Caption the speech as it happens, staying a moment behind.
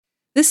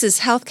This is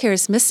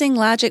Healthcare's Missing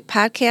Logic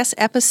podcast,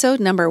 episode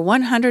number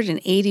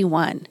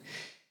 181.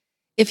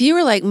 If you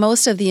are like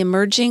most of the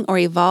emerging or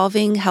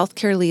evolving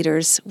healthcare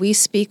leaders we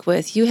speak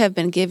with, you have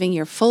been giving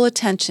your full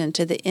attention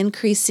to the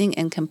increasing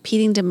and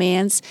competing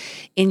demands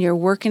in your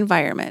work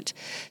environment,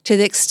 to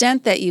the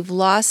extent that you've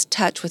lost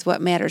touch with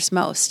what matters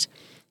most.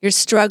 You're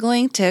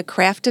struggling to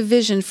craft a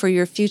vision for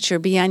your future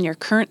beyond your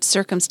current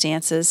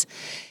circumstances,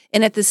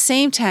 and at the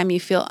same time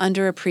you feel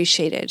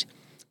underappreciated.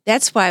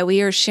 That's why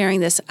we are sharing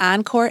this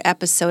encore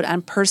episode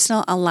on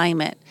personal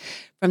alignment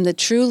from the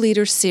True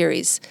Leader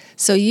series,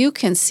 so you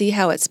can see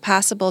how it's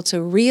possible to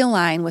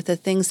realign with the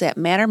things that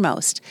matter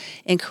most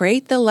and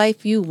create the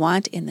life you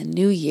want in the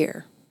new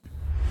year.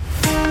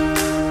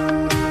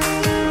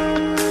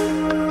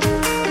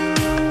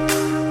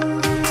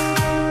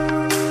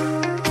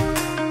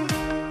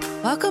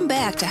 Welcome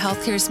back to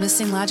Healthcare's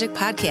Missing Logic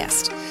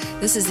podcast.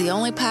 This is the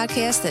only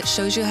podcast that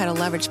shows you how to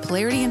leverage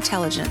polarity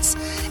intelligence,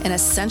 an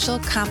essential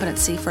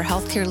competency for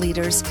healthcare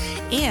leaders,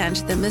 and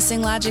the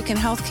missing logic in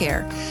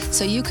healthcare,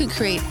 so you can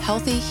create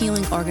healthy,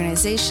 healing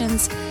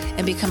organizations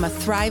and become a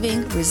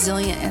thriving,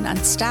 resilient, and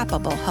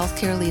unstoppable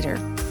healthcare leader.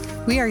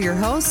 We are your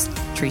hosts,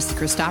 Tracy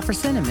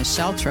Christofferson and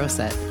Michelle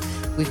Trosett.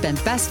 We've been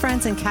best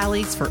friends and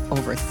colleagues for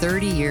over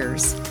 30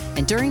 years.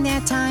 And during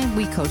that time,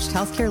 we coached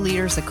healthcare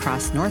leaders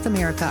across North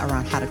America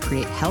around how to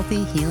create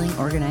healthy, healing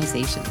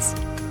organizations.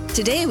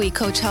 Today, we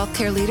coach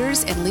healthcare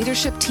leaders and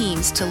leadership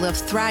teams to live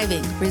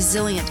thriving,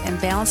 resilient, and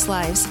balanced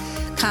lives,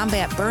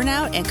 combat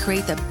burnout, and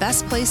create the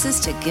best places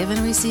to give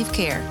and receive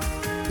care.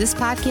 This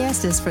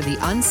podcast is for the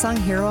unsung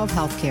hero of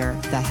healthcare,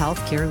 the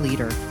healthcare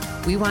leader.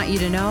 We want you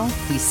to know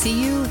we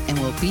see you and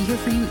we'll be here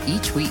for you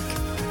each week.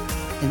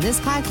 In this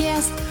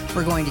podcast,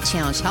 we're going to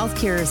challenge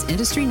healthcare's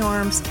industry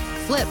norms,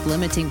 flip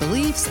limiting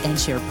beliefs, and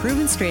share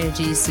proven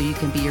strategies so you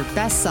can be your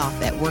best self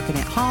at work and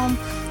at home,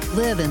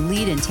 live and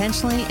lead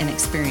intentionally, and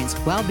experience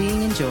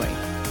well-being and joy.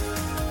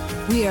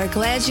 We are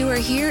glad you are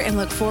here and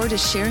look forward to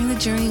sharing the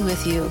journey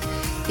with you.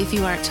 If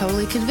you aren't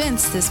totally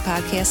convinced this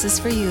podcast is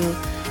for you,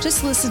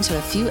 just listen to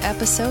a few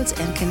episodes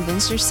and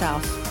convince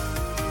yourself.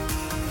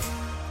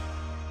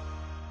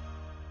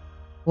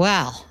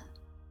 Well,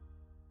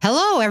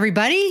 hello,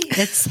 everybody.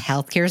 It's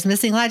Healthcare's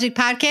Missing Logic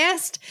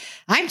podcast.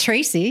 I'm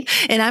Tracy.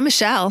 And I'm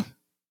Michelle.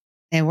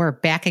 And we're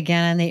back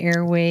again on the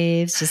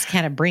airwaves, just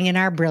kind of bringing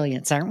our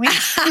brilliance, aren't we? Yeah,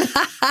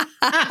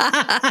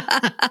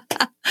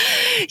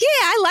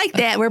 I like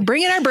that. We're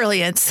bringing our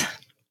brilliance.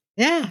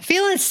 Yeah,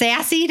 feeling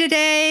sassy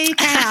today.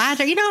 Kind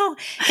of,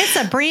 it's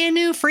a brand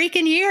new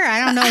freaking year.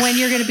 I don't know when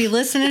you're going to be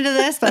listening to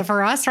this, but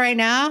for us right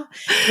now,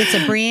 it's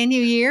a brand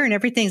new year and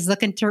everything's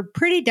looking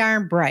pretty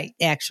darn bright,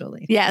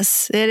 actually.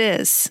 Yes, it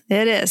is.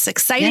 It is.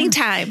 Exciting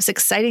times.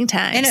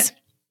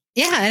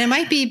 And it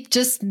might be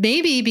just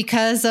maybe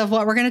because of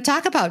what we're going to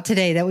talk about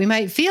today that we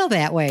might feel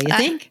that way. You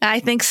think? I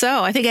think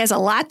so. I think it has a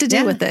lot to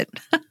do with it.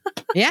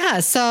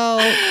 Yeah. So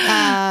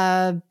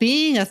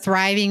being a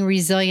thriving,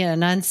 resilient,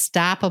 and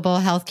unstoppable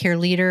healthcare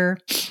leader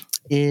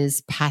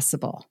is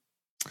possible.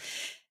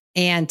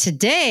 And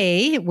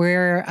today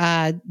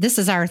this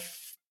is our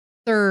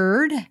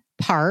third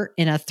part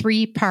in a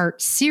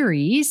 3-part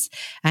series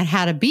on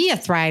how to be a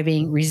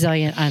thriving,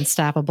 resilient,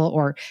 unstoppable,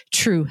 or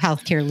true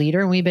healthcare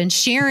leader. And we've been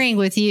sharing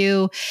with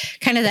you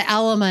kind of the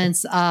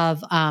elements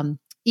of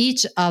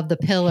each of the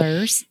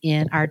pillars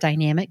in our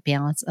dynamic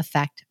balance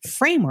effect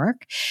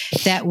framework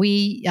that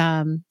we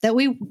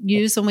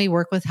use when we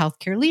work with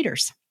healthcare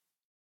leaders.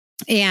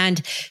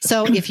 And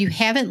so if you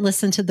haven't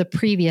listened to the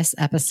previous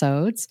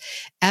episodes,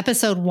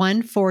 episode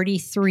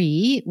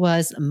 143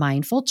 was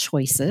mindful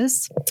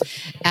choices.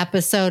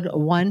 Episode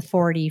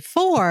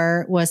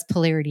 144 was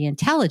polarity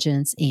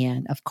intelligence.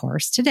 And of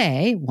course,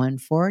 today,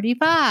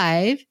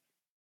 145,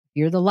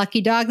 you're the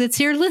lucky dog that's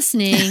here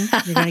listening.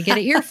 You're going to get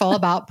an earful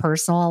about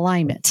personal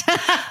alignment.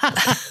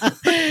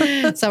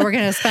 So we're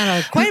going to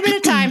spend quite a bit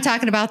of time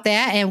talking about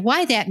that and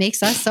why that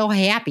makes us so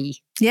happy.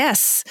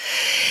 Yes.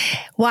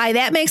 Why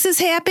that makes us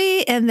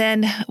happy, and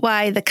then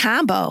why the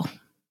combo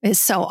is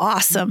so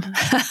awesome.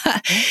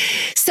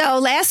 So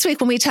last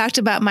week when we talked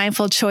about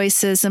mindful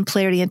choices and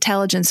polarity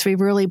intelligence, we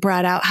really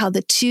brought out how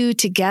the two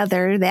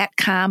together, that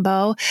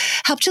combo,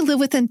 helped you live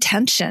with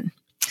intention.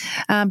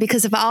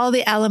 Because of all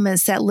the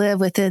elements that live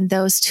within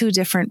those two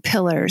different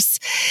pillars.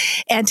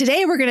 And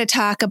today we're going to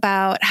talk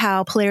about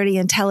how polarity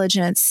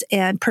intelligence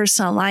and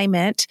personal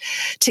alignment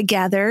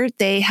together,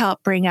 they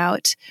help bring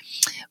out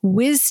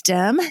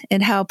wisdom,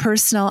 and how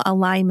personal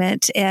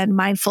alignment and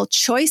mindful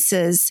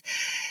choices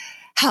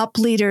help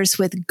leaders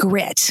with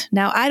grit.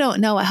 Now, I don't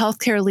know a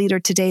healthcare leader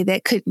today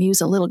that couldn't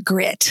use a little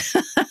grit.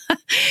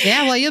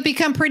 Yeah, well, you'll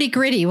become pretty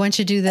gritty once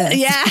you do this.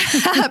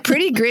 Yeah,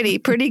 pretty gritty.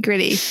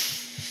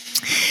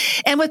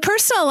 And with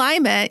personal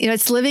alignment,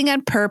 it's living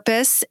on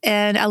purpose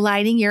and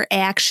aligning your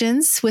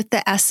actions with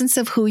the essence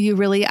of who you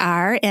really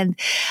are. And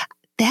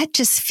that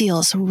just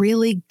feels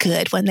really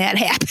good when that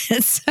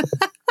happens.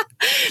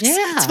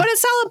 Yeah. It's what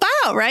it's all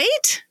about,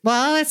 right?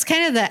 Well, it's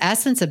kind of the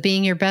essence of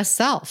being your best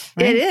self.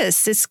 Right? It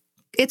is.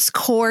 it's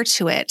core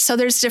to it. So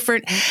there's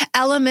different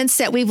elements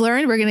that we've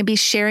learned. We're going to be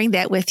sharing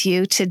that with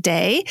you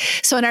today.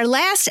 So in our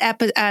last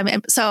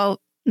episode,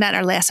 not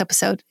our last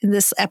episode, in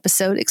this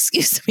episode,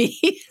 excuse me,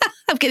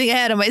 I'm getting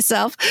ahead of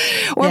myself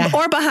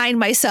or behind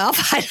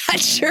myself. I'm not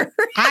sure.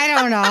 I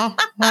don't know.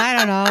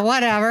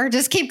 Whatever.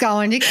 Just keep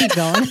going.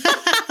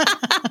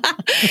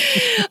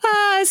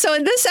 So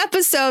in this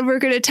episode, we're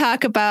going to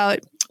talk about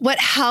what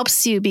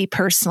helps you be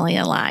personally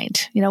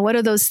aligned. What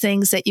are those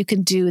things that you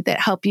can do that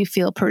help you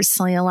feel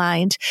personally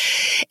aligned?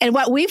 And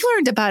what we've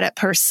learned about it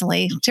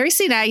personally,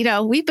 Teresa and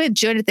I, we've been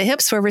joined at the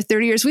hips for over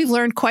 30 years. We've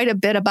learned quite a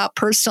bit about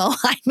personal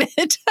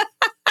alignment.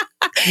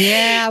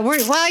 Yeah.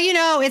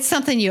 It's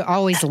something you're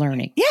always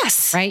learning.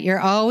 Yes. Right? You're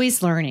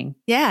always learning.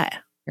 Yeah.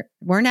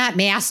 We're not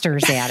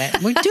masters at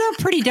it. We're doing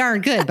pretty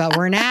darn good, but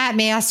we're not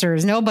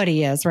masters.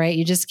 Nobody is, right?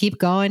 You just keep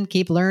going,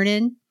 keep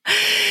learning.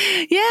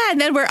 Yeah.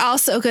 And then we're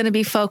also going to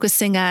be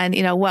focusing on,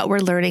 what we're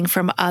learning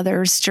from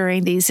others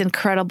during these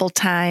incredible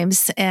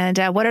times and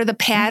what are the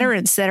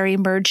patterns that are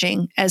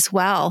emerging as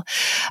well.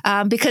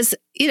 Because,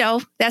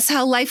 that's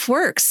how life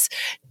works.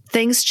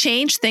 Things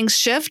change, things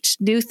shift,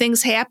 new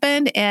things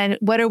happen. And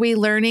what are we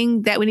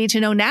learning that we need to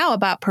know now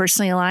about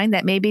personally aligned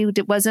that maybe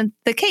it wasn't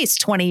the case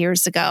 20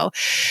 years ago?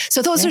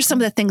 So those are some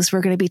of the things we're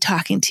going to be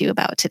talking to you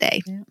about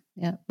today.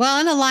 Yeah. Well,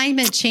 an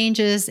alignment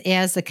changes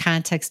as the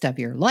context of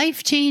your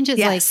life changes.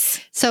 Yes.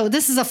 So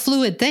this is a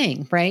fluid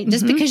thing, right?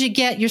 Just because you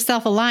get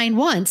yourself aligned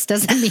once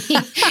doesn't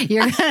mean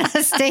you're going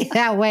to stay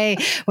that way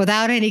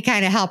without any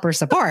kind of help or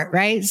support,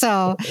 right?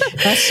 So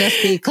let's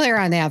just be clear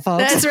on that,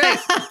 folks. That's right.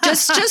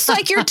 Just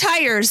like your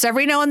tires,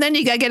 every now and then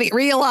you got to get it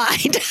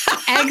realigned.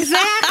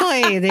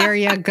 Exactly. There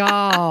you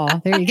go.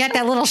 There you got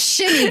that little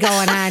shimmy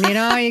going on,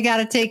 you got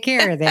to take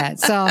care of that.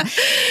 So,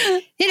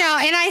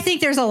 and I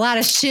think there's a lot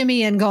of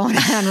shimmying going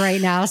on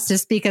right now to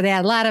speak of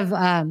that. A lot of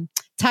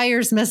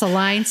tires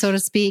misaligned, so to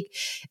speak.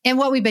 And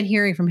what we've been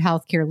hearing from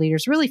healthcare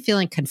leaders, really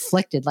feeling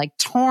conflicted, like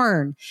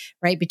torn,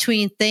 right,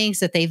 between things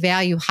that they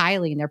value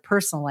highly in their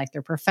personal life,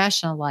 their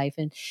professional life,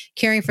 and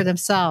caring for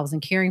themselves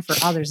and caring for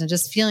others, and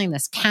just feeling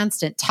this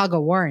constant tug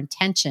of war and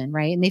tension,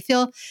 right? And they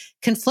feel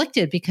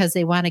conflicted because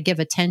they want to give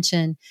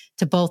attention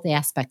to both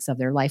aspects of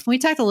their life. And we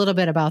talked a little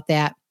bit about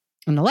that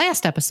in the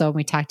last episode.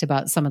 We talked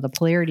about some of the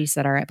polarities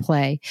that are at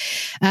play.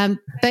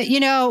 But,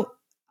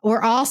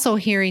 we're also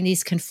hearing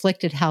these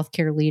conflicted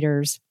healthcare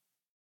leaders.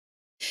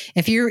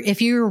 If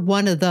you're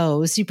one of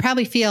those, you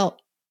probably feel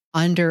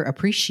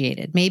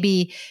underappreciated,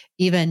 maybe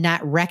even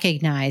not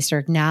recognized or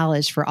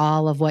acknowledged for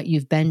all of what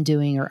you've been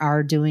doing or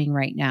are doing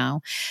right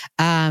now.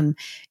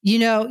 You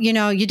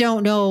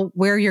don't know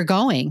where you're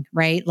going,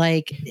 right?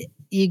 Like,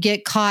 you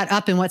get caught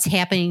up in what's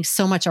happening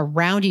so much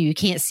around you. You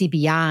can't see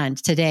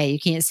beyond today. You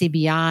can't see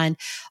beyond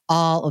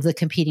all of the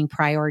competing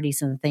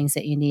priorities and the things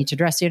that you need to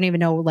address. You don't even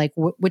know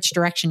which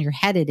direction you're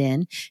headed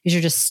in because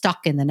you're just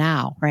stuck in the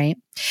now, right?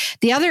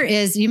 The other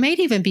is you might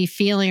even be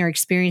feeling or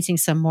experiencing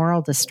some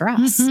moral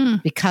distress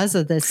because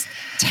of this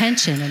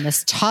tension and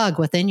this tug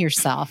within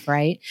yourself,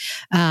 right?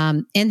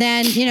 And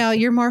then,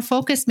 you're more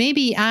focused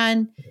maybe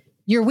on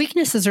your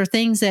weaknesses or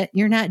things that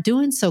you're not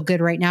doing so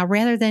good right now,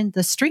 rather than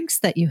the strengths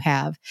that you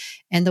have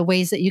and the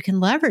ways that you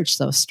can leverage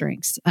those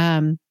strengths.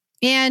 And,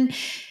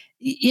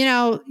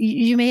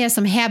 you may have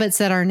some habits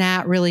that are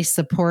not really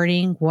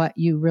supporting what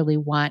you really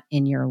want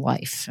in your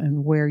life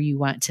and where you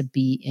want to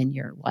be in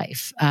your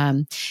life.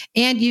 And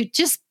you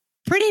just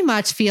pretty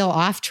much feel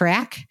off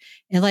track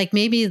and like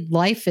maybe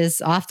life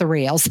is off the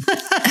rails,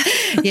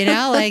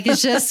 like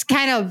it's just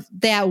kind of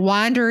that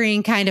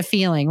wandering kind of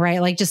feeling,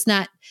 right? Like just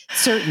not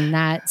certain,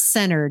 not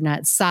centered,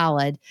 not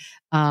solid.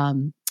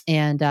 And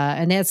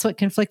that's what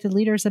conflicted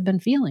leaders have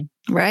been feeling.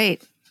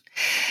 Right.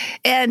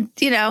 And,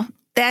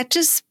 that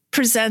just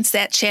presents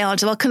that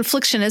challenge. Well,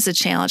 confliction is a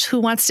challenge. Who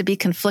wants to be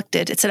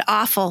conflicted? It's an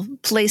awful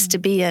place to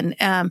be in.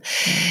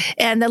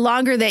 And the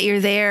longer that you're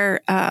there,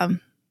 the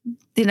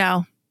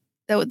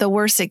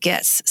worse it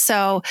gets.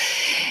 So,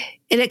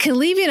 and it can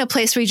leave you in a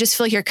place where you just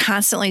feel like you're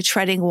constantly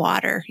treading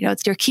water.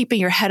 You're keeping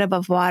your head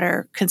above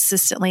water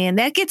consistently. And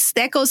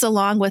that goes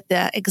along with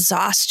the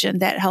exhaustion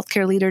that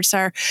healthcare leaders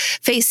are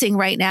facing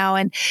right now.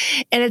 And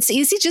it's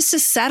easy just to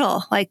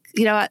settle. Like,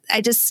 I'm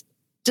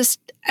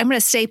going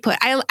to stay put.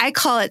 I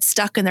call it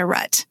stuck in the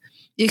rut.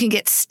 You can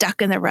get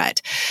stuck in the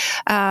rut.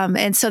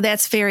 And so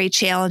that's very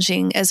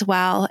challenging as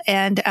well.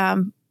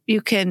 And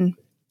you can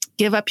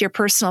give up your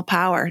personal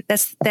power.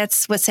 That's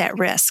what's at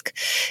risk,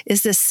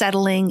 is this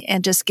settling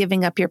and just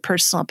giving up your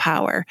personal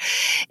power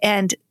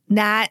and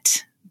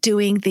not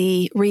doing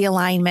the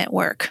realignment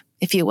work,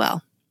 if you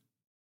will.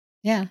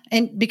 Yeah.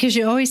 And because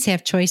you always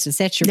have choices.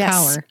 That's your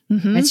power.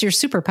 Mm-hmm. That's your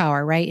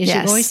superpower, right? You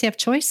always have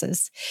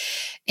choices.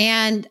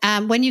 And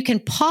when you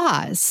can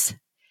pause,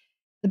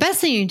 the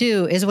best thing you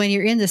do is when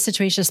you're in this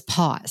situation, just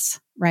pause,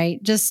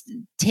 right? Just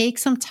take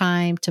some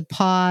time to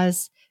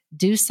pause,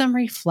 do some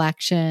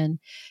reflection.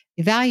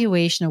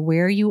 evaluation of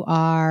where you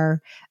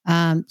are,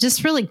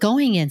 just really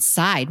going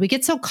inside. We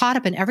get so caught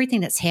up in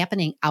everything that's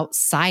happening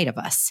outside of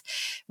us,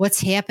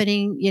 what's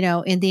happening,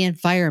 in the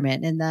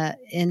environment,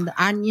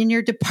 in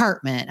your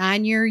department,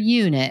 on your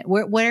unit,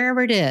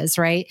 wherever it is,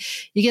 right?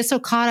 You get so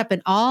caught up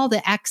in all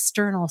the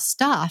external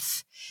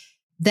stuff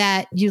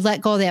that you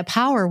let go of that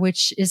power,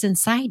 which is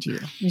inside you,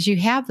 because you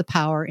have the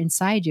power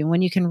inside you. And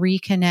when you can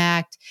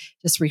reconnect,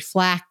 just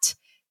reflect,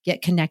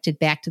 get connected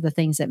back to the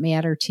things that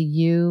matter to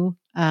you,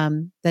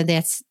 then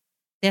that's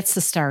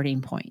the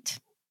starting point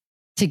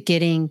to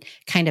getting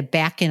kind of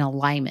back in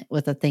alignment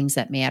with the things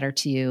that matter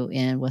to you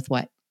and with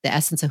what the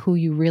essence of who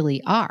you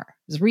really are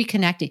is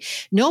reconnecting.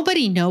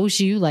 Nobody knows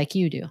you like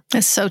you do.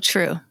 That's so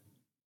true.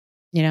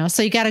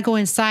 So you got to go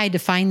inside to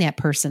find that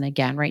person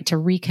again, right? To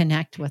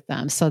reconnect with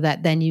them so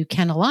that then you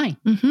can align.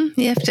 Mm-hmm.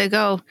 You have to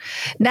go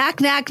knock,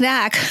 knock,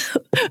 knock.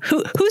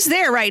 Who's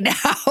there right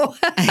now?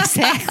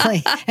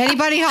 Exactly.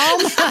 Anybody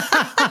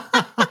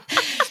home?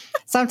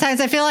 Sometimes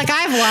I feel like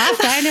I've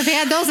left. I've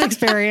had those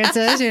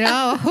experiences,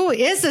 who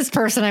is this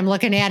person I'm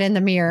looking at in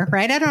the mirror,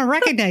 right? I don't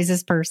recognize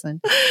this person.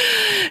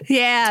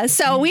 Yeah.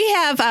 So we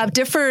have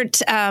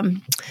different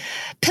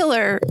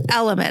pillar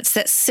elements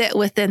that sit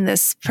within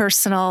this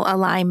personal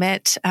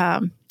alignment.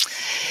 And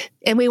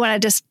we want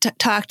to just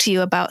talk to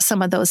you about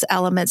some of those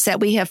elements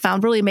that we have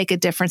found really make a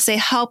difference. They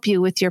help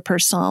you with your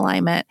personal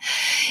alignment.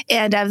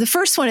 And the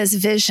first one is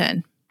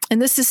vision.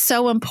 And this is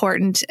so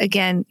important,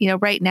 again,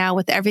 right now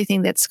with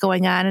everything that's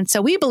going on. And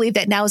so we believe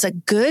that now is a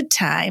good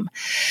time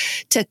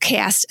to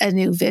cast a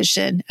new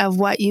vision of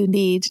what you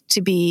need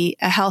to be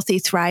a healthy,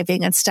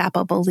 thriving,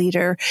 unstoppable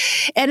leader.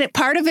 And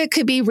part of it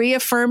could be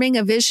reaffirming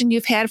a vision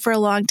you've had for a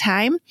long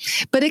time,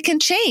 but it can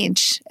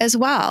change as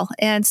well.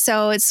 And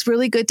so it's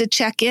really good to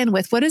check in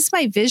with what is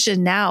my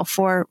vision now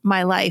for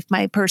my life,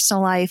 my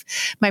personal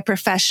life, my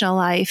professional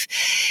life.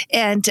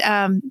 And,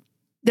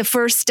 the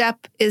first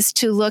step is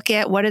to look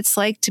at what it's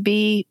like to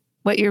be,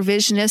 what your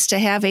vision is to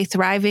have a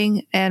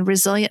thriving and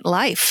resilient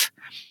life.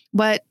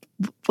 What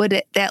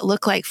would that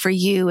look like for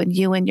you and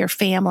your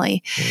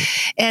family?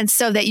 And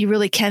so that you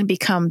really can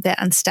become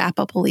that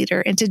unstoppable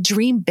leader and to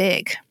dream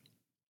big.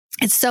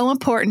 It's so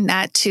important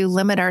not to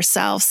limit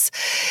ourselves,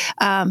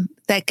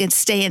 that can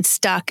stay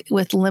stuck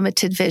with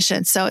limited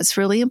vision. So it's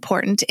really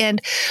important.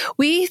 And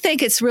we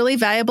think it's really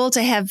valuable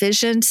to have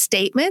vision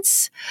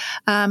statements.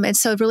 And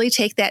so really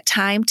take that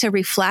time to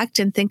reflect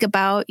and think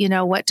about,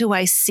 what do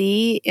I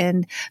see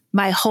in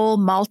my whole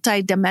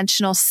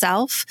multidimensional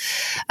self,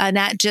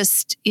 not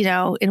just,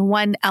 in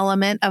one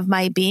element of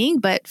my being,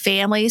 but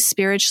family,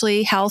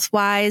 spiritually,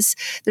 health-wise.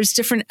 There's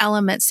different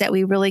elements that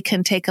we really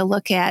can take a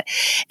look at.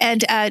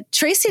 And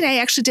Tracy and I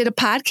actually did a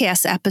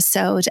podcast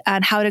episode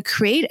on how to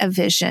create a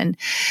vision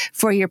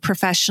for your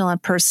professional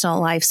and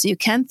personal life so you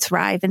can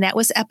thrive. And that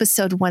was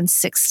episode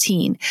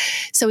 116.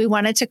 So we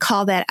wanted to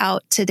call that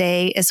out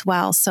today as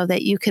well so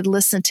that you could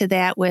listen to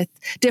that with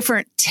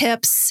different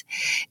tips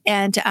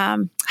and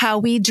how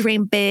we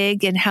dream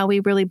big and how we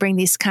really bring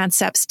these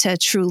concepts to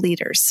true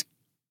leaders.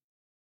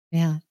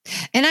 Yeah.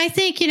 And I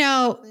think,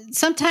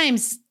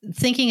 sometimes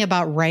thinking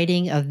about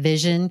writing a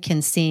vision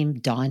can seem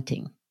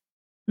daunting.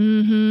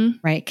 Mm-hmm.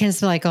 Right. Can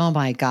be like, oh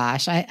my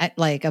gosh, I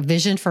like a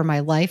vision for my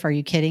life. Are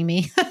you kidding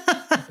me?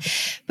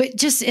 But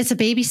just, it's a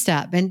baby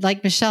step. And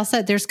like Michelle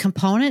said, there's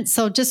components.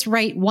 So just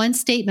write one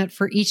statement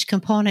for each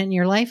component in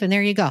your life. And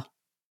there you go.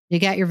 You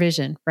got your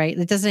vision, right?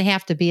 It doesn't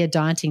have to be a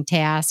daunting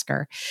task,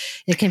 or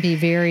it can be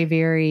very,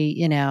 very,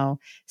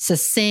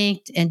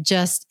 succinct and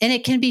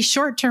it can be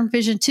short-term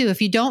vision too.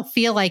 If you don't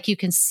feel like you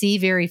can see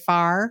very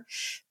far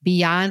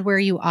beyond where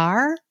you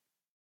are,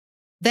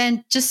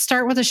 then just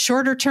start with a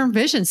shorter term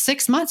vision.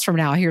 6 months from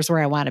now, here's where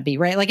I want to be,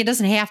 right? Like it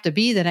doesn't have to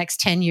be the next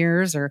 10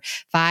 years or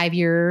 5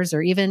 years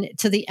or even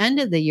to the end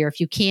of the year if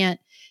you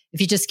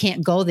just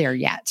can't go there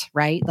yet,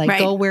 right? Like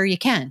go where you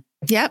can.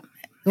 Yep.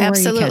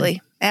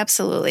 Absolutely.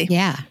 Absolutely.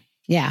 Yeah.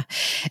 Yeah.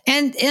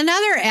 And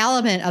another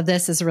element of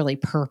this is really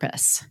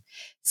purpose.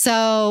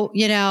 So,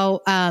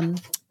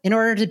 in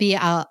order to be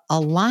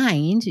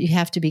aligned, you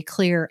have to be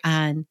clear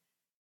on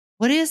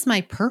what is my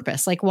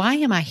purpose? Like, why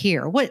am I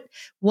here?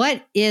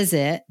 What is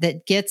it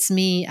that gets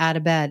me out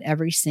of bed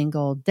every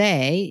single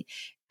day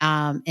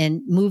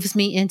and moves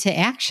me into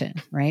action,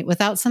 right?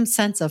 Without some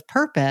sense of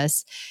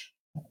purpose,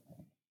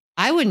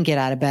 I wouldn't get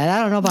out of bed.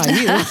 I don't know about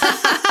you.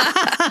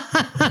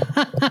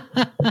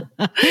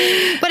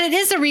 But it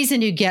is the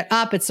reason you get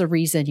up. It's the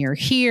reason you're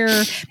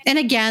here. And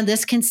again,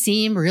 this can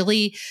seem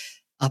really,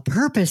 a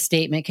purpose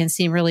statement can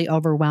seem really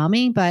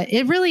overwhelming, but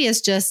it really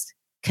is just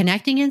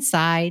connecting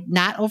inside,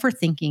 not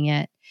overthinking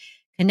it.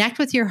 Connect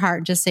with your heart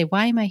and just say,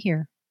 why am I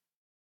here?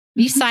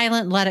 Be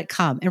silent, let it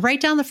come. And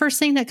write down the first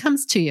thing that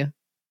comes to you.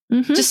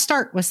 Mm-hmm. Just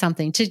start with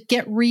something to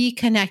get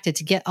reconnected,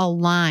 to get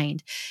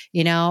aligned.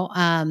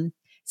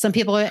 Some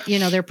people,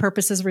 their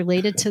purpose is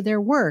related to their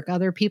work.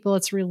 Other people,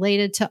 it's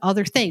related to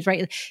other things,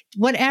 right?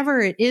 Whatever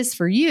it is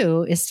for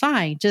you is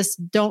fine.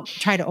 Just don't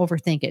try to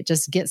overthink it.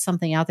 Just get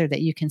something out there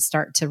that you can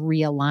start to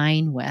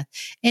realign with.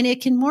 And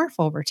it can morph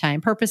over time.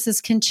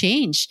 Purposes can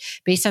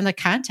change based on the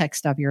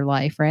context of your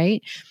life,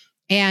 right?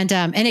 And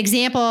an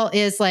example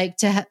is like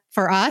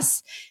for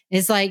us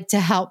is like to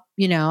help,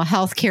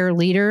 healthcare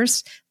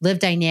leaders live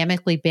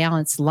dynamically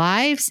balanced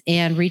lives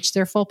and reach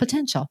their full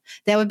potential.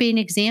 That would be an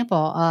example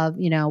of,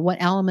 what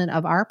element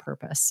of our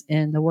purpose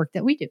in the work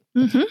that we do.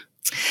 Mm-hmm.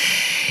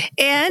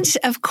 And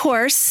of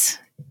course,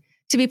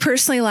 to be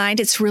personally aligned,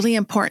 it's really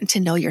important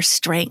to know your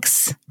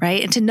strengths,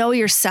 right? And to know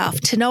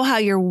yourself, to know how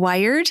you're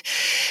wired,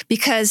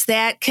 because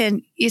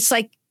it's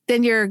like,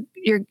 then you're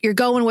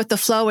going with the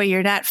flow where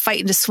you're not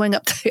fighting to swim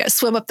up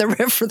the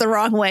river the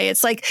wrong way.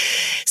 It's like,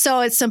 so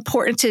it's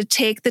important to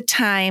take the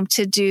time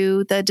to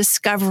do the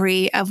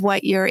discovery of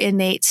what your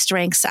innate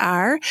strengths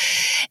are.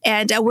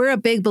 And we're a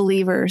big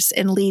believers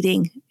in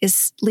leading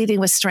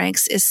with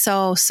strengths is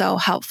so, so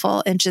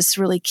helpful and just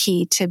really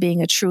key to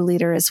being a true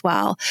leader as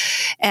well.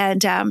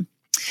 And,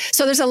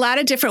 so there's a lot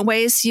of different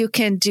ways you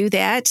can do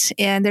that.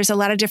 And there's a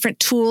lot of different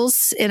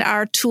tools in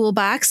our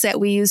toolbox that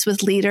we use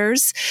with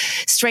leaders.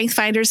 Strength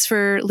Finders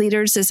for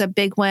Leaders is a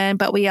big one,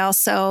 but we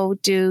also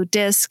do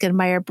DISC and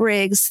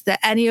Myers-Briggs. The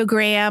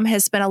Enneagram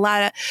has been a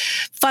lot of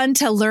fun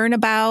to learn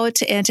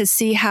about and to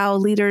see how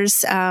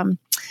leaders,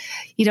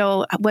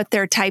 what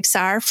their types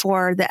are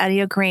for the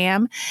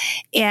Enneagram.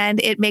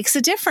 And it makes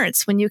a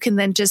difference when you can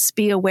then just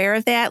be aware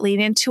of that, lean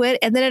into it.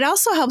 And then it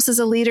also helps as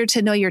a leader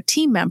to know your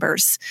team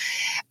members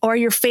or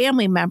your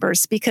family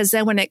members, because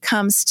then when it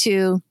comes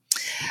to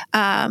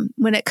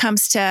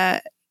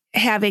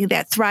having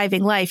that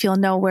thriving life, you'll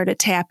know where to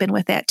tap in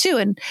with that too.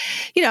 And,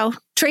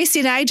 Tracy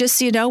and I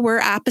just, we're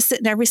opposite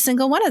in every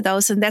single one of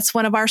those. And that's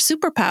one of our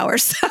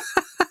superpowers.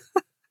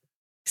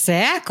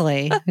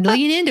 Exactly.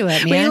 Lean into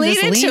it, man. We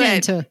lean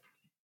into it.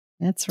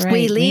 That's right.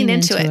 We lean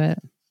into it.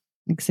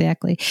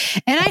 Exactly.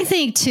 And I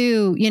think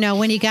too,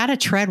 when you got to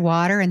tread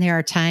water, and there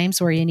are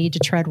times where you need to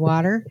tread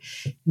water,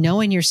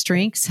 knowing your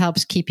strengths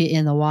helps keep you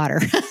in the water.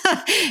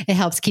 It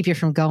helps keep you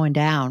from going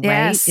down.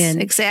 Yes, right.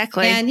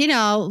 Exactly. And,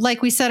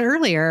 like we said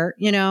earlier,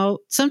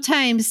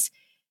 sometimes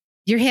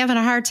you're having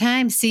a hard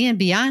time seeing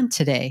beyond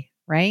today.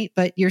 Right.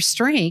 But your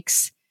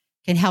strengths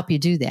can help you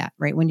do that,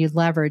 right? When you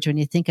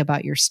think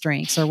about your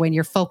strengths, or when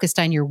you're focused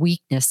on your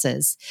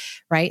weaknesses,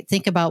 right?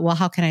 Think about, well,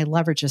 how can I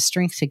leverage a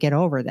strength to get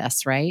over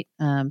this, right?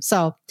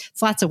 So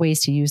it's lots of ways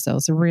to use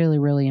those. A really,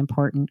 really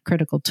important,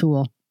 critical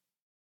tool.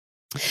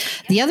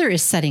 The other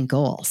is setting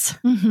goals.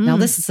 Mm-hmm. Now,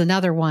 this is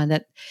another one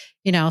that,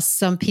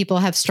 some people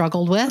have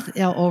struggled with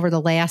over the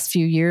last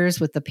few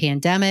years with the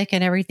pandemic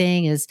and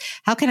everything, is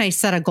how can I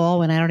set a goal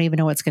when I don't even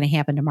know what's going to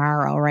happen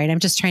tomorrow, right? I'm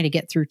just trying to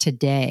get through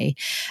today.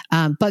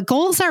 But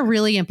goals are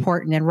really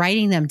important, and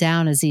writing them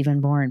down is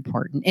even more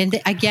important. And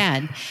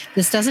again,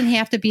 this doesn't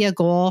have to be a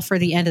goal for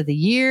the end of the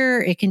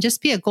year. It can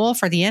just be a goal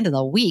for the end of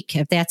the week,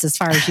 if that's as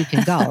far as you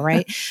can go,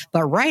 right?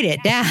 But write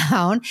it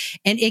down.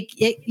 And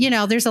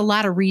it there's a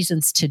lot of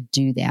reasons to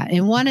do that.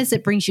 And one is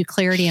it brings you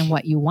clarity on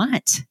what you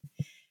want.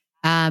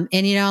 And,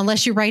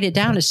 unless you write it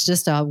down, it's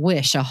just a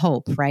wish, a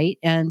hope, right?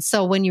 And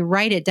so when you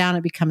write it down,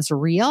 it becomes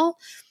real.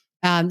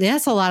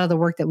 That's a lot of the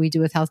work that we do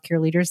with healthcare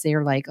leaders.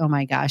 They're like, oh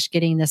my gosh,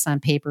 getting this on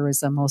paper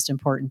is the most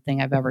important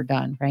thing I've ever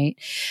done, right?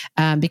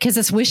 Because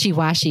it's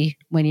wishy-washy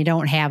when you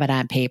don't have it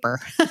on paper.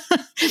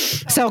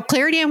 So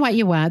clarity on what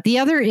you want. The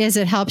other is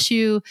it helps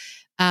you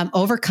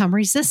overcome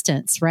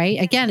resistance, right?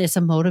 Again, it's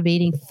a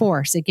motivating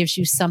force. It gives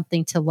you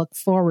something to look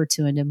forward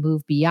to and to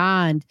move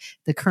beyond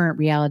the current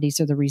realities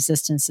or the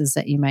resistances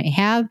that you might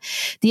have.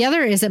 The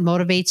other is it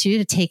motivates you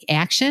to take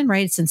action,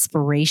 right? It's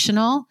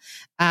inspirational.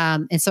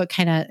 And so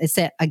it's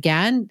that,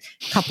 again,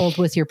 coupled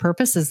with your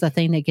purpose is the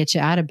thing that gets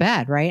you out of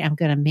bed, right? I'm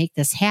going to make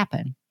this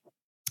happen.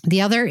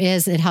 The other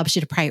is it helps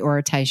you to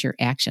prioritize your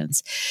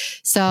actions.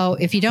 So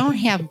if you don't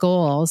have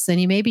goals, then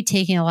you may be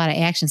taking a lot of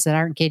actions that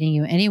aren't getting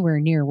you anywhere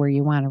near where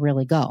you want to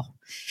really go.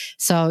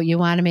 So you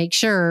want to make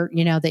sure,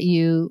 that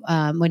you,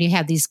 when you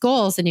have these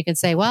goals, then you can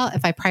say, well,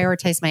 if I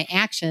prioritize my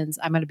actions,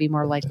 I'm going to be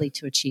more likely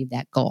to achieve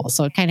that goal.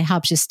 So it kind of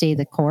helps you stay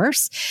the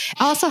course.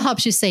 It also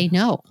helps you say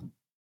no,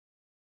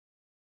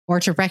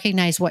 or to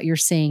recognize what you're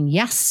saying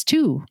yes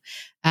to.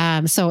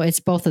 So it's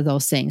both of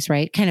those things,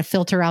 right? Kind of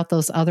filter out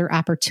those other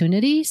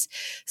opportunities.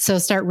 So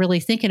start really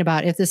thinking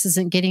about, if this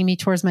isn't getting me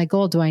towards my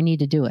goal, do I need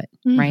to do it?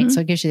 Mm-hmm. Right. So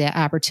it gives you that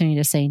opportunity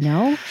to say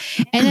no,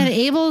 and it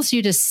enables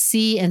you to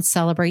see and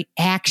celebrate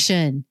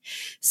action.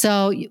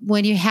 So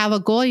when you have a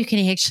goal, you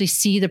can actually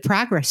see the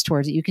progress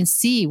towards it. You can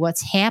see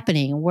what's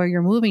happening and where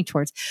you're moving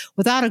towards.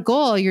 Without a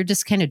goal, you're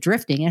just kind of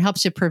drifting. It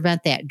helps you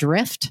prevent that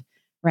drift,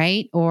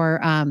 right? Or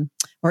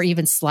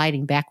even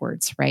sliding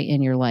backwards, right,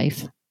 in your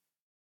life.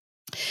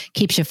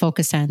 Keeps you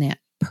focused on that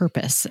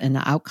purpose and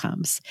the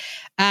outcomes.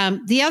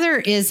 The other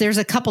is there's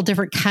a couple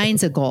different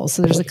kinds of goals.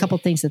 So there's a couple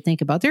things to think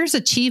about. There's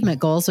achievement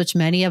goals, which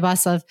many of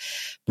us are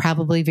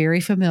probably very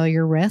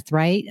familiar with,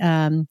 right?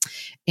 And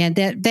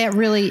that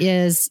really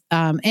is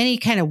any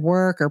kind of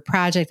work or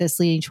project that's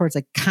leading towards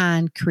a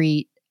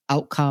concrete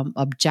outcome,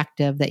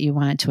 objective that you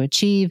want to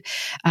achieve.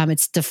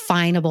 It's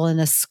definable in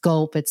a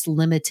scope. It's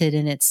limited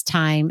in its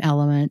time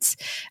elements.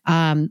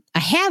 A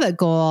habit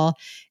goal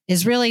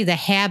is really the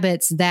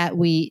habits that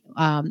we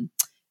want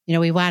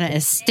to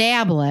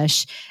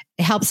establish.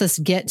 helps us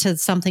get to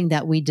something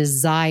that we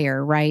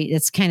desire, right?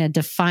 It's kind of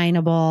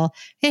definable.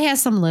 It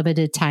has some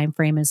limited time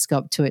frame and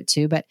scope to it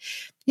too. But,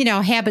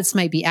 habits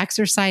might be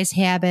exercise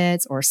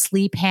habits or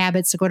sleep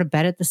habits to go to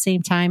bed at the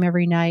same time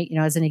every night,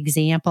 as an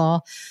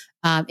example.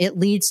 It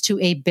leads to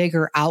a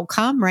bigger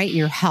outcome, right?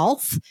 Your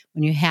health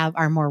when you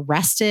are more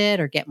rested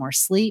or get more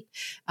sleep,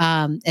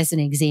 as an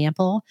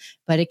example.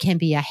 But it can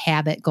be a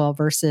habit goal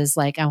versus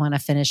like, I want to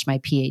finish my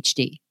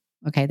PhD.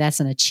 Okay, that's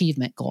an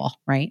achievement goal,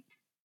 right?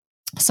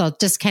 So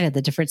just kind of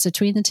the difference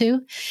between the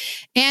two.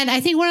 And I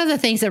think one of the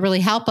things that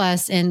really help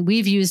us, and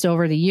we've used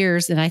over the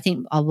years, and I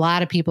think a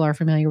lot of people are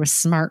familiar with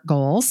SMART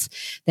goals.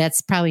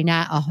 That's probably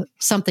not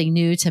something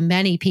new to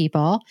many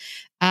people.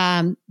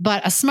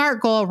 But a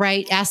SMART goal,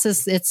 right? S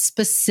is it's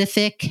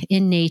specific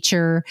in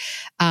nature.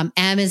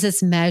 M is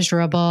it's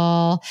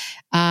measurable.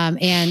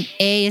 And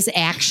A is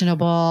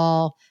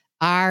actionable.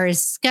 R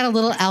is got a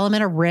little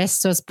element of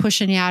risk. So it's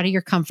pushing you out of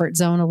your comfort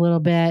zone a little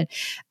bit.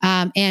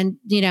 And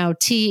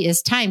T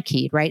is time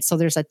keyed, right? So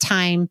there's a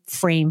time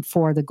frame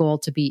for the goal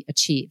to be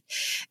achieved.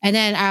 And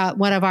then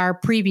one of our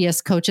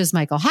previous coaches,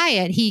 Michael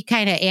Hyatt, he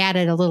kind of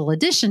added a little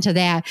addition to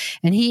that,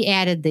 and he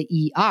added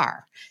the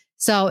ER.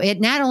 So it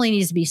not only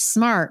needs to be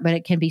smart, but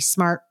it can be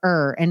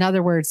smarter. In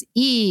other words,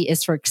 E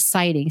is for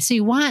exciting. So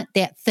you want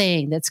that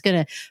thing that's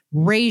going to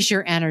raise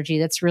your energy,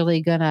 that's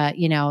really going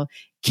to,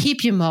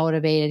 keep you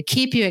motivated,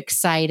 keep you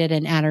excited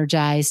and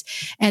energized,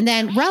 and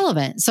then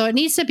relevant. So it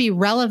needs to be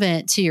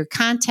relevant to your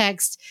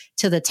context,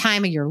 to the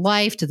time of your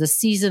life, to the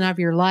season of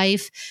your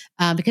life.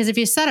 Because if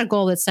you set a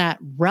goal that's not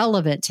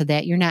relevant to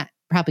that, you're not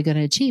probably going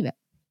to achieve it.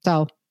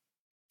 So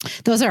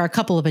those are a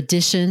couple of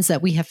additions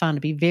that we have found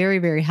to be very,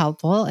 very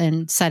helpful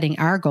in setting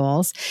our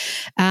goals.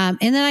 And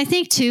then I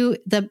think too,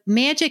 the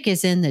magic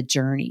is in the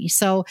journey.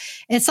 So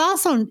it's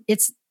also,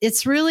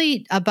 it's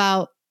really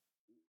about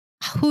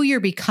who you're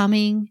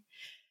becoming,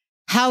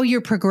 how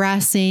you're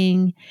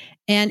progressing,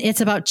 and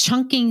it's about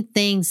chunking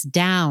things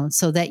down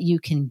so that you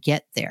can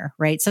get there,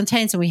 right?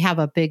 Sometimes when we have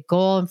a big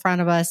goal in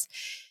front of us,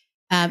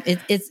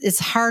 it's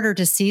harder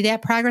to see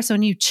that progress.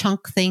 When you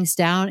chunk things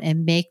down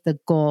and make the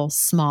goal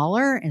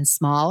smaller and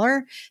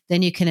smaller,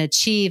 then you can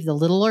achieve the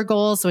littler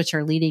goals, which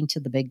are leading to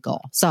the big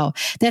goal. So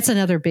that's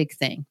another big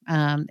thing.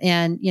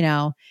 And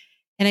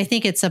I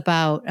think it's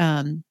about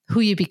who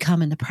you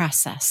become in the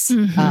process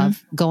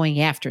of going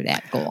after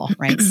that goal,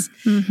 right?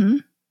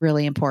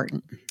 Really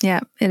important. Yeah,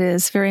 it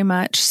is very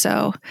much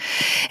so.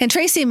 And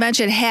Tracy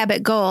mentioned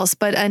habit goals,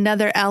 but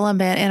another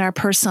element in our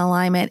personal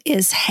alignment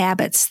is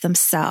habits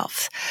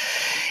themselves.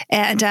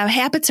 And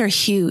habits are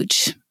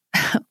huge.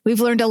 We've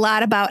learned a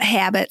lot about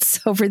habits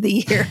over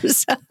the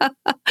years.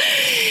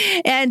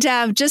 And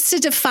just to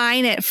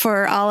define it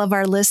for all of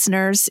our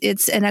listeners,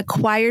 it's an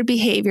acquired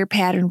behavior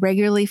pattern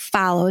regularly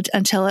followed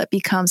until it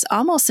becomes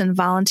almost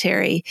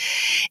involuntary.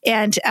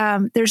 And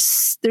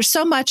there's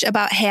so much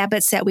about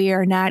habits that we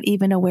are not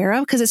even aware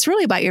of because it's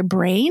really about your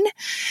brain.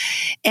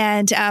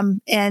 And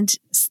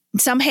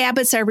some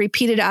habits are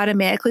repeated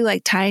automatically,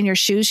 like tying your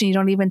shoes, and you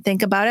don't even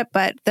think about it.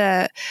 But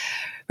the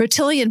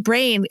reptilian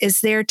brain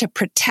is there to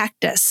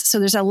protect us. So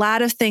there's a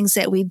lot of things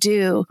that we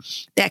do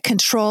that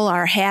control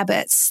our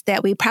habits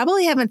that we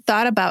probably haven't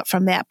thought about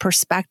from that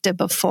perspective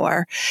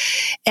before.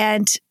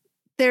 And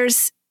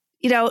there's,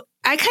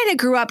 I kind of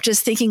grew up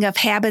just thinking of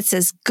habits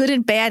as good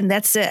and bad, and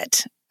that's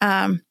it.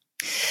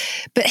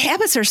 But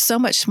habits are so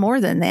much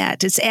more than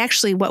that. It's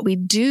actually what we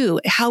do,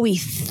 how we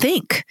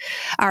think.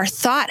 Our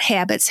thought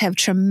habits have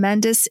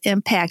tremendous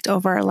impact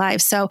over our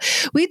lives. So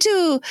we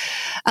do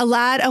a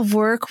lot of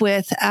work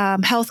with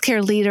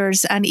healthcare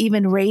leaders on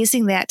even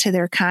raising that to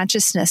their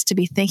consciousness to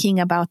be thinking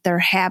about their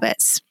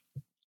habits.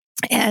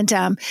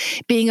 And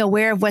being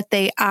aware of what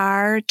they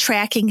are,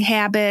 tracking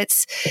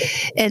habits,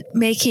 and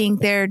making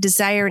their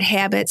desired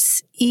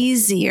habits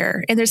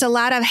easier. And there's a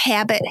lot of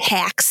habit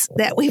hacks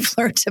that we've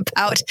learned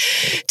about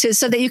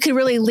so that you can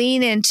really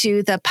lean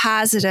into the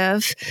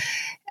positive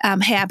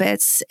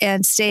habits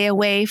and stay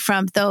away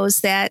from those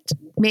that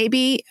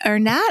maybe are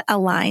not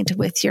aligned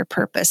with your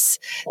purpose.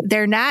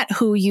 They're not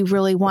who you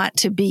really want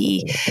to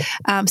be.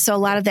 So a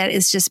lot of that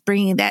is just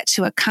bringing that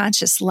to a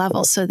conscious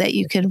level so that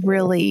you can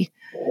really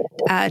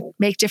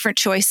make different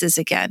choices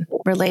again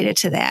related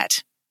to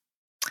that.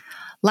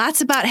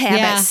 Lots about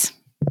habits.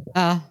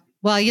 Yeah.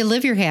 Well, you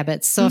live your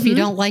habits. So if you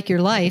don't like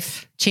your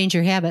life, change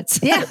your habits.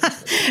 Yeah.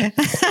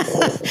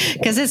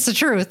 Because it's the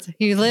truth.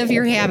 You live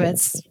your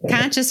habits,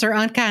 conscious or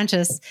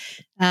unconscious.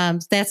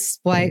 That's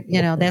why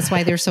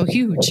they're so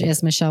huge,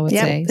 as Michelle would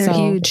say. They're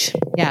huge.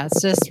 Yeah,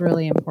 it's just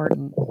really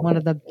important. One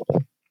of the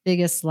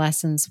biggest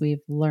lessons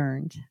we've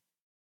learned.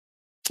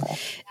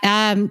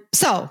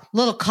 So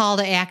little call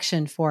to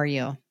action for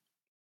you.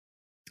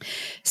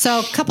 So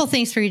a couple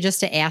things for you just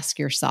to ask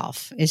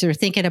yourself as you're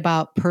thinking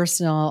about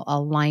personal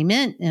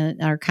alignment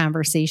in our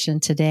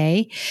conversation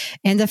today.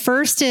 And the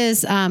first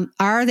is, are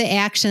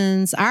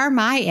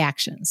my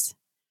actions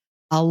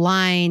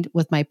aligned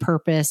with my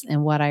purpose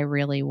and what I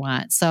really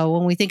want. So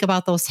when we think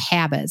about those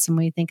habits, when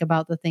we think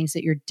about the things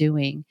that you're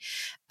doing,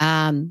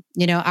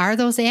 are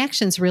those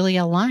actions really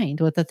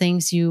aligned with the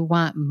things you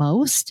want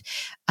most,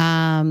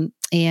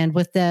 and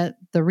with the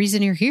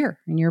reason you're here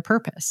and your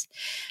purpose?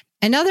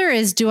 Another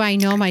is, do I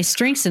know my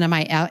strengths and am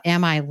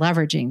I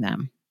leveraging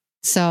them?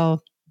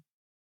 So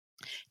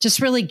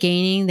just really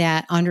gaining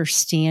that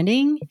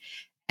understanding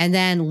and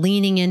then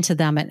leaning into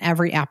them at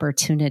every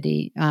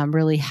opportunity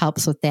really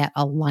helps with that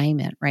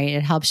alignment, right?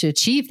 It helps you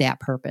achieve that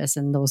purpose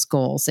and those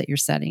goals that you're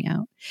setting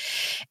out.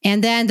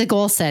 And then the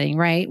goal setting,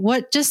 right?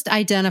 Just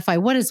identify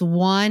what is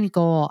one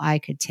goal I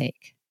could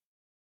take,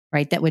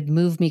 right? That would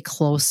move me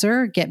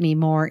closer, get me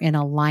more in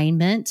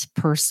alignment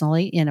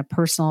personally, in a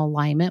personal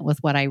alignment with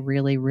what I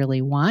really,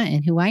 really want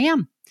and who I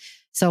am.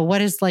 So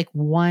what is like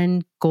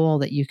one goal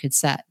that you could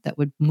set that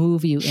would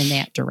move you in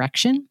that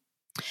direction?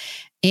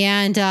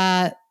 And,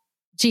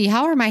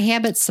 how are my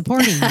habits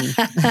supporting me?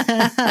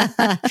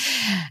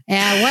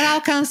 And what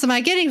outcomes am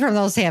I getting from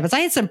those habits?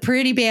 I had some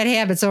pretty bad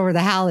habits over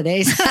the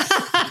holidays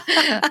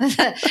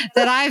that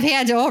I've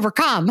had to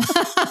overcome.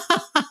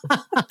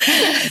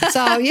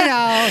 So,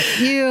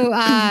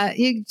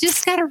 you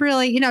just got to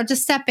really,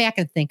 just step back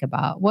and think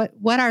about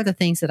what are the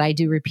things that I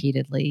do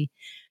repeatedly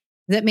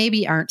that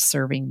maybe aren't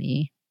serving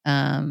me,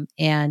 and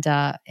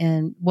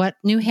what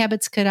new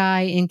habits could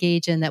I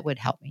engage in that would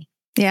help me?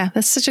 Yeah,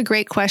 that's such a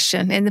great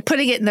question. And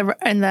putting it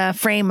in the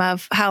frame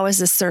of how is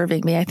this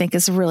serving me, I think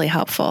is really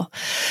helpful.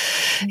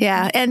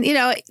 Yeah. And,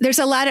 there's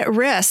a lot at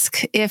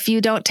risk if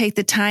you don't take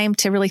the time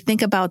to really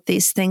think about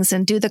these things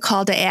and do the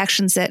call to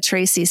actions that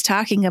Tracy's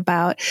talking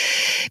about,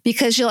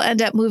 because you'll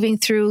end up moving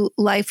through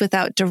life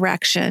without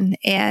direction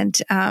and,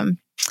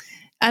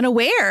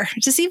 unaware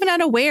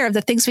of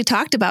the things we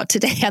talked about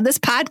today on this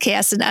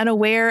podcast, and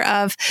unaware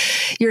of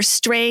your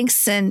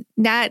strengths and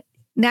not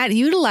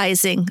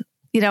utilizing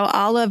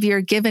all of your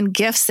given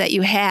gifts that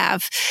you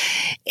have,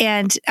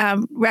 and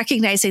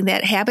recognizing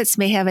that habits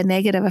may have a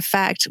negative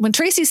effect. When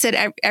Tracy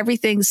said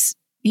everything's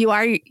you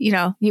are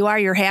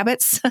your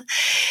habits,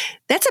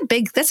 that's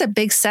a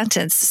big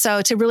sentence.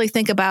 So to really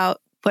think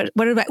about what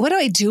do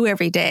I do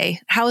every day?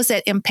 How is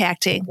that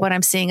impacting what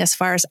I'm seeing as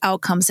far as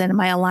outcomes and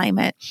my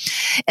alignment?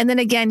 And then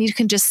again, you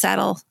can just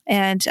settle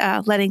and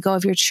letting go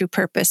of your true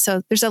purpose.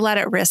 So there's a lot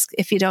at risk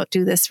if you don't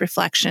do this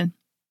reflection.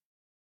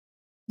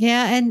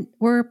 Yeah, and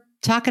we're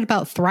talking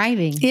about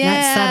thriving, not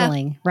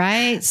settling,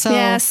 right? So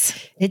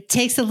It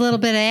takes a little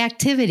bit of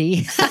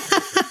activity.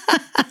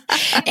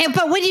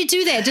 But when you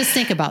do that, just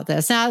think about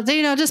this. Now,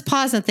 just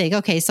pause and think,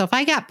 okay, so if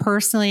I got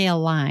personally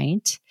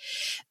aligned,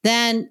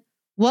 then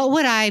what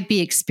would I be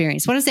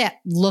experiencing? What does that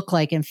look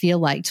like and feel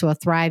like to a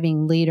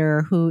thriving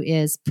leader who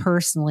is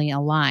personally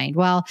aligned?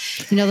 Well,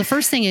 the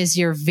first thing is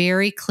you're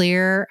very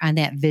clear on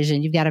that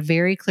vision. You've got a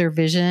very clear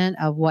vision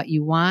of what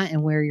you want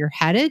and where you're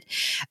headed.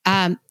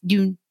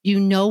 You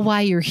know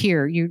why you're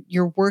here.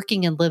 You're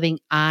working and living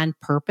on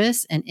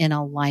purpose and in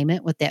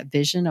alignment with that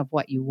vision of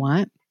what you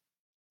want.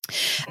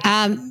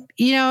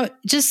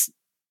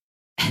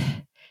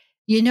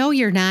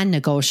 Your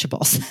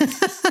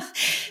non-negotiables.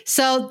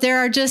 So there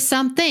are just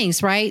some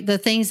things, right? The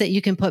things that you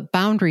can put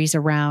boundaries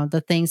around, the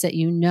things that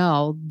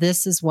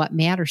this is what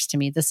matters to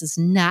me. This is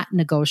not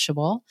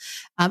negotiable.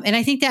 And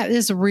I think that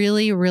is a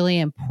really, really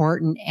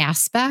important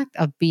aspect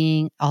of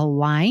being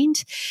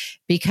aligned,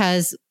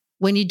 because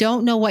when you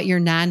don't know what your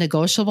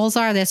non-negotiables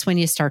are, that's when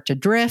you start to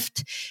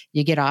drift.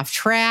 You get off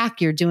track.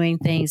 You're doing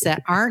things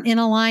that aren't in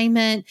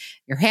alignment.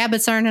 Your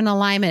habits aren't in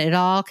alignment. It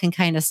all can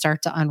kind of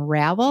start to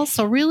unravel.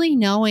 So really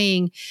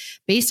knowing,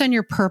 based on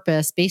your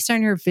purpose, based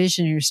on your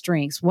vision, your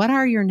strengths, what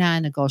are your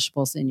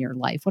non-negotiables in your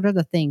life? What are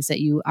the things that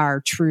you are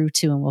true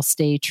to and will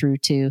stay true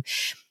to?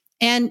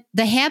 And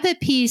the habit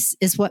piece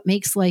is what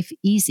makes life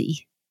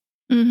easy.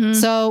 Mm-hmm.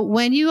 So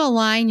when you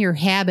align your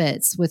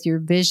habits with your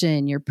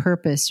vision, your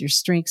purpose, your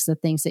strengths, the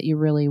things that you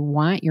really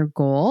want, your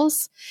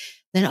goals,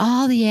 then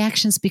all the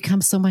actions become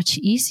so much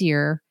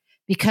easier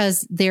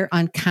because they're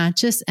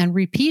unconscious and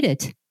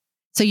repeated.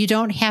 So you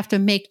don't have to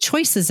make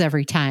choices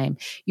every time.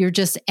 You're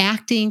just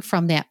acting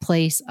from that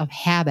place of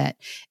habit,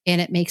 and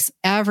it makes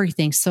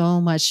everything so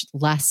much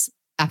less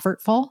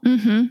effortful.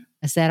 Mm-hmm.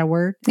 Is that a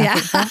word? Yeah.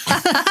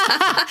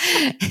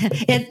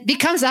 It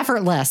becomes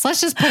effortless. Let's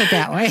just put it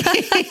that way.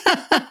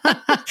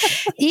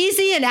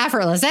 Easy and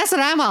effortless. That's what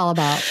I'm all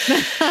about.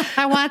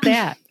 I want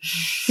that.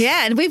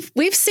 Yeah. And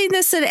we've seen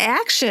this in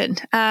action.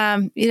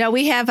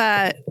 We have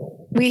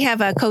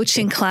a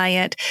coaching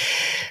client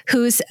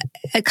who's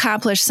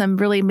accomplished some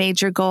really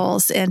major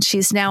goals, and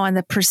she's now in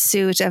the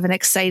pursuit of an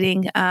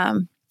exciting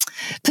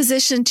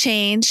position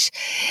change.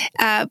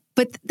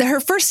 But her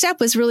first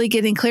step was really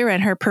getting clear on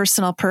her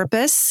personal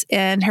purpose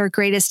and her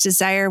greatest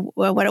desire,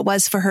 what it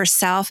was for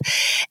herself,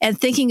 and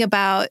thinking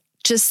about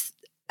just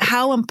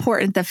how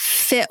important the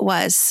fit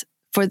was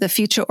for the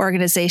future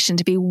organization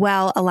to be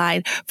well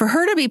aligned, for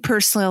her to be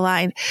personally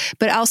aligned,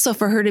 but also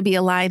for her to be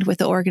aligned with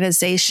the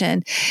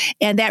organization.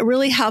 And that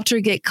really helped her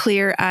get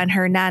clear on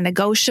her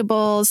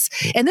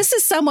non-negotiables. And this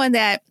is someone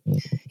that,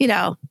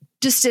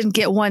 just didn't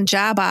get one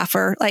job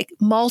offer, like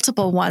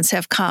multiple ones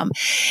have come.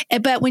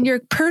 But when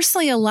you're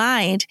personally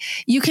aligned,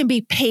 you can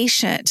be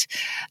patient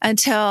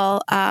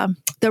until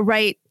the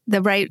right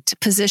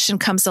position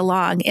comes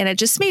along. And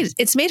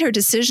it's made her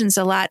decisions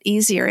a lot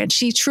easier. And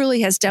she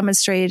truly has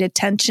demonstrated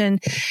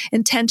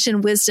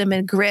intention, wisdom,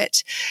 and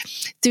grit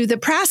through the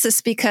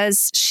process,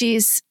 because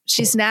she's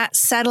not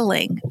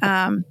settling.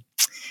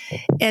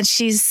 And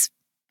she's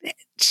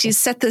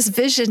set this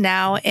vision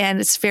now, and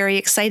it's very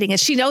exciting. And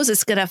she knows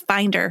it's going to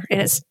find her,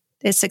 and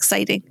it's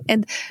exciting.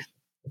 And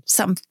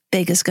something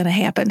big is going to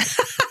happen.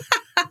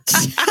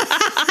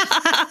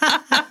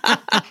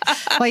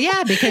 Well,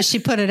 yeah, because she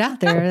put it out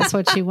there. That's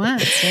what she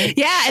wants. Right?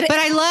 Yeah. But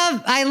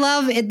I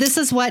love it. This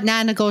is what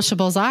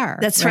non-negotiables are.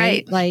 That's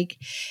right. Like,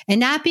 and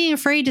not being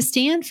afraid to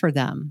stand for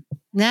them,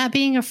 not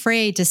being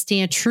afraid to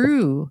stand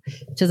true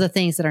to the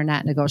things that are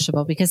not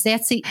negotiable, because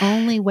that's the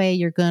only way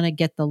you're going to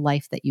get the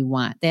life that you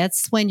want.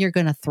 That's when you're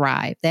going to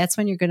thrive. That's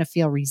when you're going to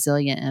feel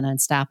resilient and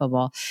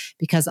unstoppable,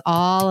 because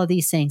all of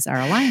these things are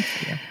aligned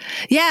for you.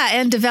 Yeah.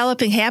 And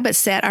developing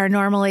habits that are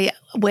normally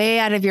way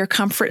out of your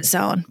comfort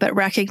zone, but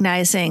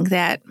recognizing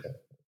that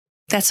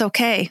that's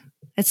okay.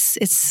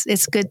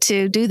 It's good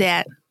to do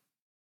that.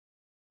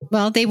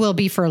 Well, they will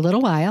be for a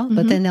little while,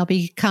 but then they'll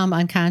become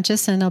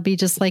unconscious, and they'll be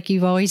just like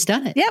you've always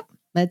done it. Yep.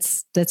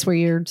 That's where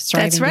you're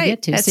striving to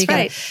get to. That's so you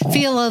gotta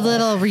feel a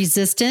little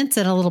resistance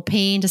and a little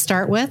pain to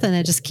start with, and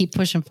then just keep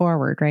pushing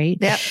forward, right?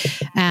 Yep.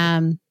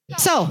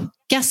 So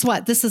guess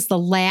what? This is the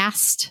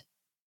last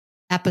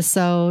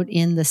episode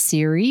in the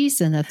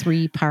series, in a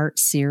 3-part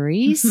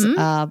series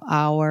of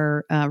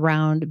our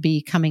around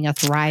becoming a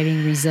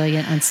thriving,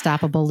 resilient,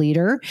 unstoppable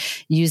leader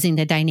using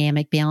the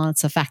dynamic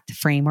balance effect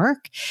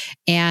framework.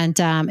 And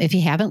if you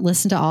haven't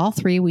listened to all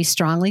 3, we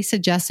strongly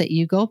suggest that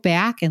you go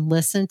back and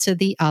listen to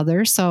the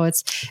others. So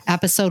it's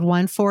episode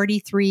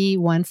 143,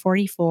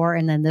 144,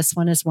 and then this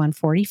one is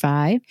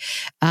 145.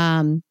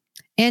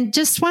 And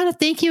just want to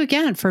thank you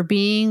again for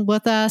being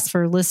with us,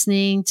 for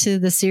listening to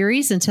the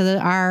series and to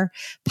our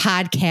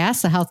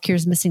podcast, the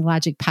Healthcare's Missing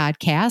Logic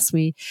podcast.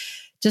 We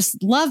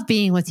just love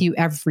being with you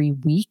every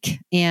week,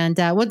 and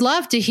would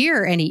love to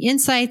hear any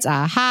insights,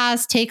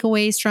 ahas,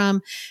 takeaways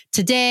from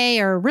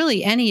today, or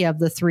really any of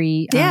the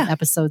 3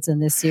 episodes in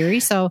this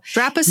series. So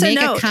drop us a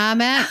note. Make a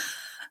comment.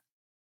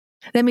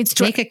 That means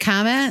make a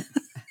comment.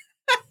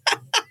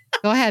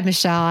 Go ahead,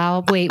 Michelle.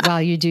 I'll wait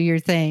while you do your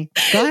thing.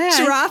 Go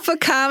ahead. Drop a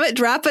comment,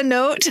 drop a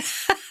note.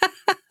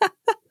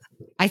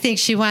 I think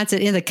she wants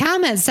it in the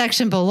comment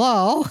section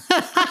below.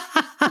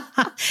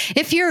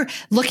 If you're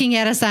looking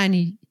at us on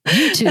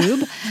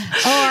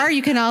YouTube, or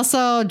you can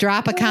also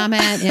drop a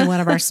comment in one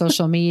of our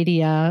social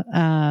media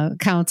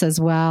accounts as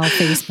well,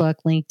 Facebook,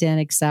 LinkedIn,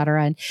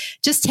 etc. And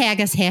just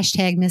tag us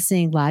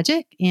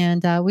 #MissingLogic.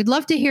 And we'd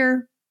love to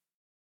hear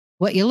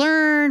what you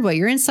learned, what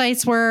your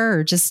insights were,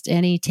 or just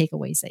any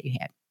takeaways that you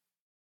had.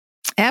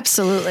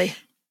 Absolutely.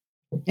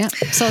 Yeah.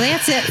 So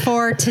that's it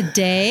for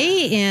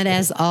today. And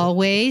as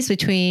always,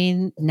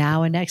 between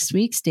now and next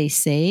week, stay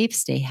safe,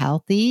 stay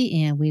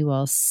healthy, and we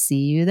will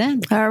see you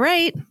then. All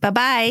right.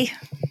 Bye-bye.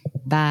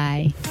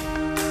 Bye.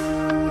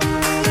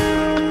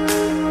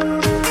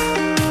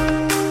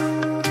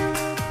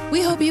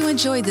 We hope you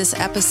enjoyed this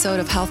episode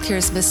of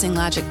Healthcare's Missing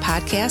Logic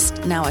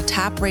podcast, now a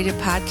top-rated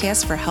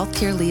podcast for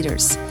healthcare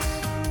leaders.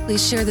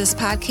 Please share this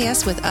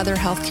podcast with other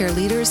healthcare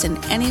leaders and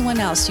anyone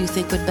else you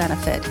think would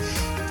benefit.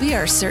 We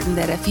are certain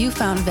that if you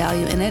found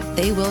value in it,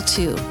 they will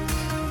too.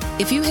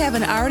 If you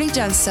haven't already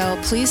done so,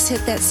 please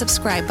hit that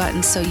subscribe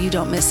button so you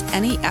don't miss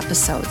any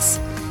episodes.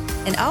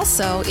 And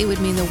also, it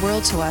would mean the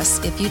world to us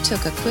if you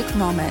took a quick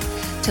moment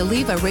to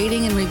leave a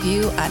rating and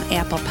review on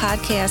Apple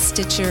Podcasts,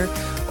 Stitcher,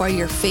 or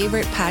your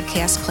favorite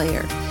podcast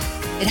player.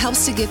 It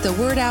helps to get the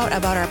word out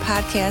about our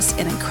podcast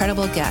and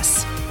incredible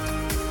guests.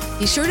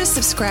 Be sure to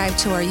subscribe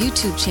to our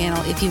YouTube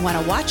channel if you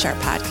want to watch our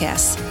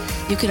podcasts.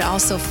 You can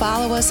also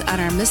follow us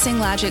on our Missing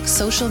Logic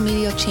social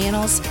media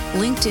channels,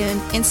 LinkedIn,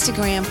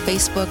 Instagram,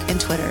 Facebook,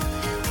 and Twitter.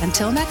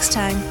 Until next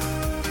time.